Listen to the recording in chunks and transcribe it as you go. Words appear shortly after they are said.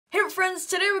friends,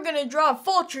 today we're going to draw a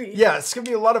fall tree. Yeah, it's going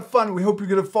to be a lot of fun. We hope you're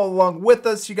going to follow along with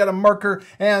us. You got a marker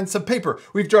and some paper.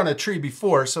 We've drawn a tree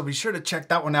before, so be sure to check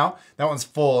that one out. That one's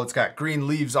full. It's got green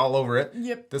leaves all over it.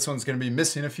 Yep. This one's going to be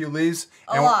missing a few leaves.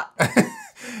 A lot.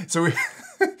 So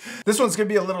this one's going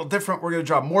to be a little different. We're going to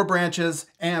draw more branches,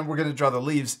 and we're going to draw the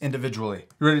leaves individually.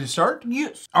 You ready to start?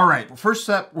 Yes. All right, first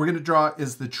step we're going to draw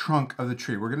is the trunk of the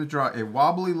tree. We're going to draw a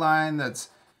wobbly line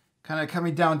that's kind of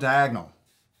coming down diagonal.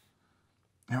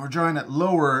 And we're drawing it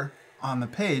lower on the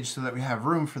page so that we have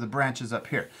room for the branches up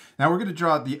here. Now we're going to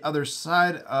draw the other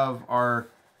side of our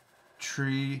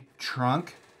tree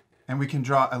trunk, and we can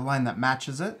draw a line that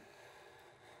matches it.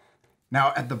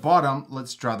 Now at the bottom,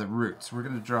 let's draw the roots. We're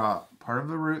going to draw part of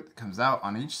the root that comes out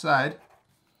on each side.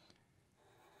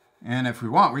 And if we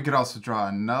want, we could also draw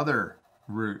another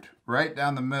root right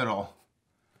down the middle.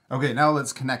 Okay, now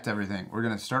let's connect everything. We're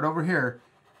going to start over here.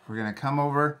 We're going to come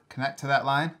over, connect to that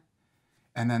line.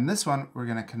 And then this one, we're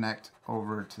going to connect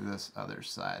over to this other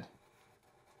side.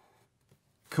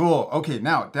 Cool. Okay,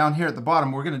 now down here at the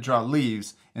bottom, we're going to draw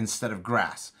leaves instead of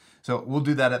grass. So we'll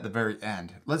do that at the very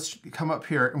end. Let's come up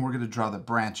here and we're going to draw the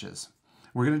branches.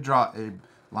 We're going to draw a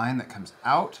line that comes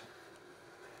out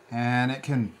and it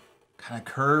can kind of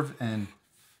curve, and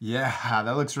yeah,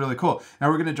 that looks really cool. Now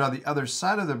we're going to draw the other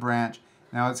side of the branch.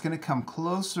 Now it's going to come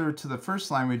closer to the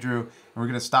first line we drew, and we're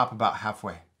going to stop about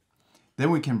halfway. Then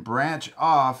we can branch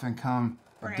off and come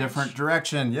a different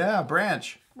direction. Yeah,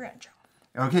 branch. Branch.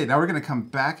 Okay, now we're going to come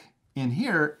back in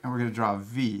here and we're going to draw a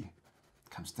V. It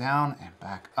comes down and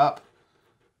back up.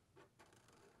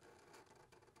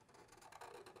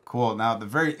 Cool. Now at the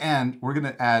very end, we're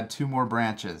going to add 2 more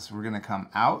branches. We're going to come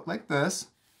out like this,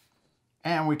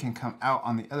 and we can come out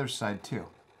on the other side too.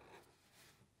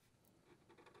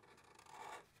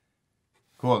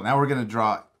 Cool. Now we're going to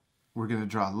draw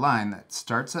a line that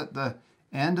starts at the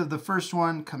end of the first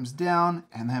one, comes down,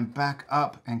 and then back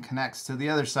up and connects to the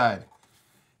other side.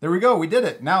 There we go, we did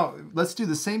it. Now let's do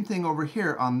the same thing over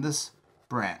here on this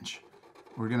branch.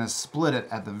 We're gonna split it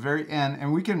at the very end,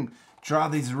 and we can draw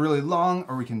these really long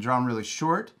or we can draw them really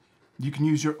short. You can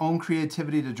use your own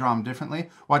creativity to draw them differently.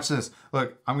 Watch this.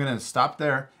 Look, I'm gonna stop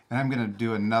there and I'm gonna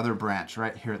do another branch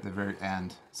right here at the very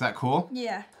end. Is that cool?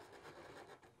 Yeah.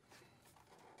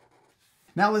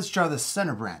 Now let's draw the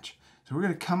center branch. So we're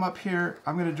going to come up here.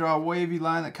 I'm going to draw a wavy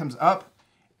line that comes up.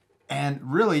 And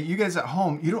really, you guys at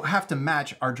home, you don't have to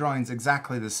match our drawings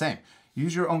exactly the same.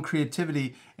 Use your own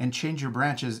creativity and change your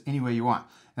branches any way you want.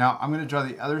 Now I'm going to draw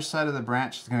the other side of the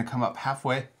branch. It's going to come up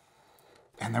halfway.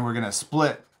 And then we're going to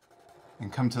split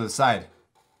and come to the side.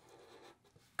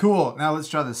 Cool. Now let's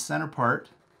draw the center part.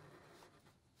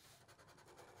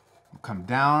 We'll come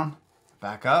down,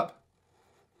 back up.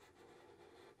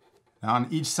 Now on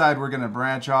each side, we're going to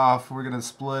branch off. We're going to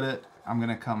split it. I'm going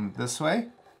to come this way.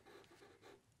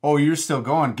 Oh, you're still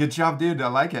going. Good job, dude. I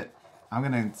like it. I'm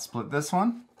going to split this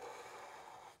one.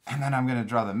 And then I'm going to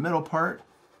draw the middle part.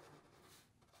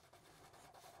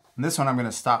 And this one, I'm going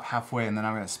to stop halfway, and then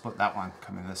I'm going to split that one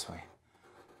coming this way.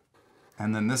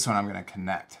 And then this one, I'm going to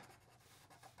connect.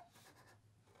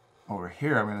 Over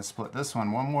here, I'm going to split this one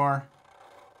more.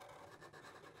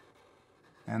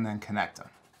 And then connect them.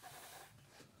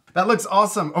 That looks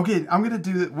awesome. Okay, I'm gonna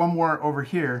do one more over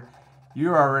here.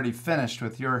 You're already finished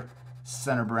with your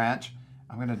center branch.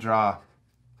 I'm gonna draw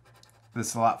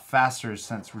this a lot faster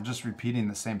since we're just repeating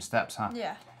the same steps, huh?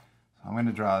 Yeah. So I'm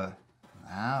gonna draw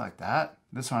like that.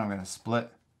 This one I'm gonna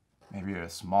split, maybe a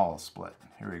small split.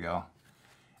 Here we go.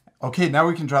 Okay, now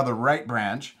we can draw the right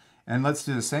branch, and let's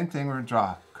do the same thing. We're gonna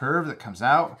draw a curve that comes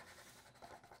out.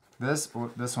 This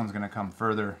one's gonna come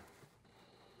further.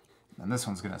 And this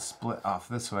one's going to split off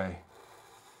this way.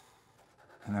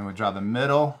 And then we draw the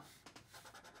middle.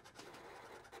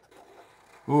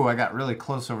 Ooh, I got really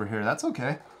close over here. That's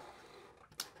okay.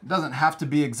 It doesn't have to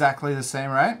be exactly the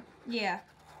same, right? Yeah.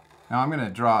 Now I'm going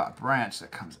to draw a branch that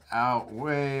comes out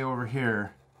way over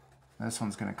here. This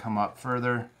one's going to come up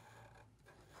further.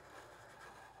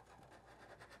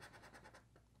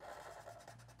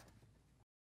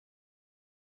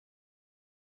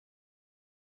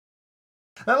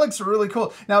 That looks really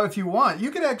cool. Now, if you want,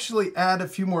 you could actually add a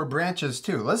few more branches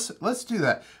too. Let's do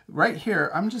that. Right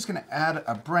here, I'm just gonna add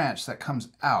a branch that comes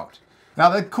out. Now,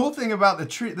 the cool thing about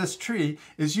this tree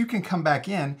is you can come back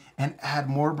in and add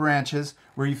more branches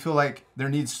where you feel like there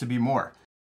needs to be more.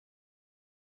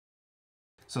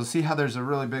 So see how there's a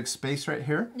really big space right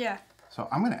here? Yeah. So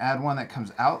I'm gonna add one that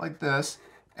comes out like this,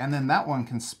 and then that one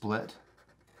can split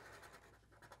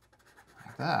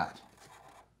like that.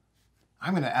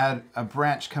 I'm going to add a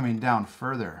branch coming down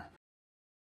further.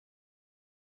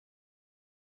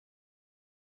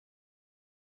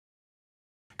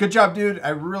 Good job, dude. I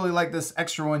really like this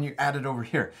extra one you added over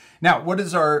here. Now, what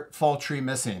is our fall tree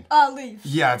missing? Leaves.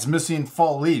 Yeah, it's missing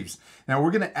fall leaves. Now we're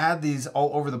gonna add these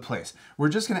all over the place. We're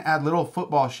just gonna add little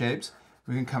football shapes.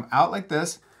 We can come out like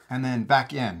this and then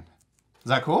back in. Is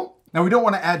that cool? Now we don't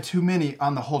wanna add too many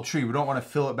on the whole tree. We don't wanna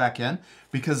fill it back in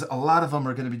because a lot of them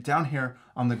are gonna be down here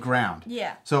on the ground.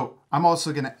 Yeah. So I'm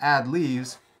also gonna add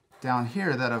leaves down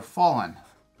here that have fallen.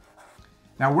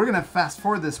 Now we're gonna fast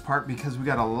forward this part because we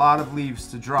got a lot of leaves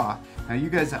to draw. Now you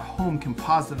guys at home can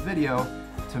pause the video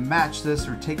to match this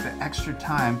or take the extra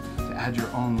time to add your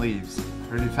own leaves.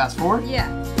 Ready to fast forward? Yeah.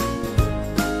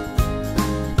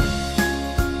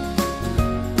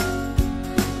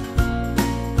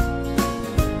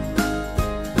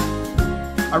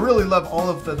 I really love all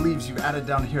of the leaves you added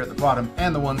down here at the bottom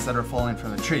and the ones that are falling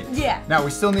from the tree. Yeah. Now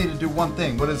we still need to do one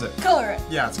thing. What is it? Color it.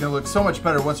 Yeah, it's gonna look so much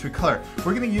better once we color.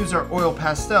 We're gonna use our oil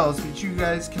pastels, but you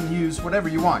guys can use whatever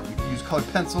you want. You can use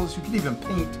colored pencils. You can even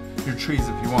paint your trees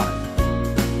if you want it.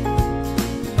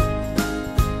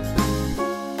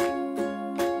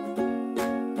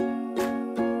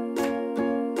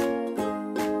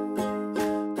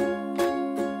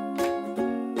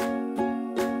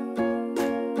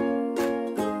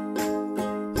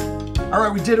 All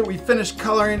right, we did it. We finished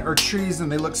coloring our trees and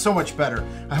they look so much better.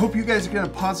 I hope you guys are gonna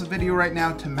pause the video right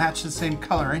now to match the same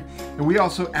coloring. And we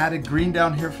also added green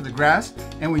down here for the grass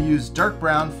and we used dark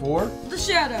brown for the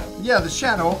shadow. Yeah, the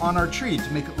shadow on our tree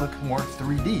to make it look more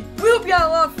 3D. We hope you had a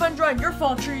lot of fun drawing your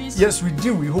fall trees. Yes, we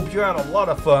do. We hope you had a lot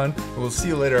of fun. We'll see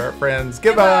you later, our friends.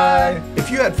 Goodbye.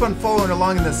 If you had fun following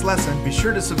along in this lesson, be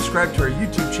sure to subscribe to our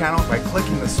YouTube channel by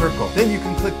clicking the circle. Then you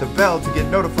can click the bell to get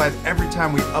notified every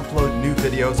time we upload new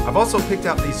videos. I've also picked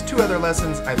out these 2 other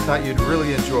lessons I thought you'd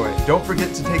really enjoy. Don't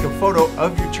forget to take a photo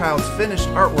of your child's finished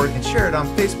artwork and share it on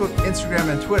Facebook, Instagram,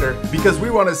 and Twitter because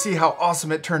we want to see how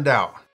awesome it turned out.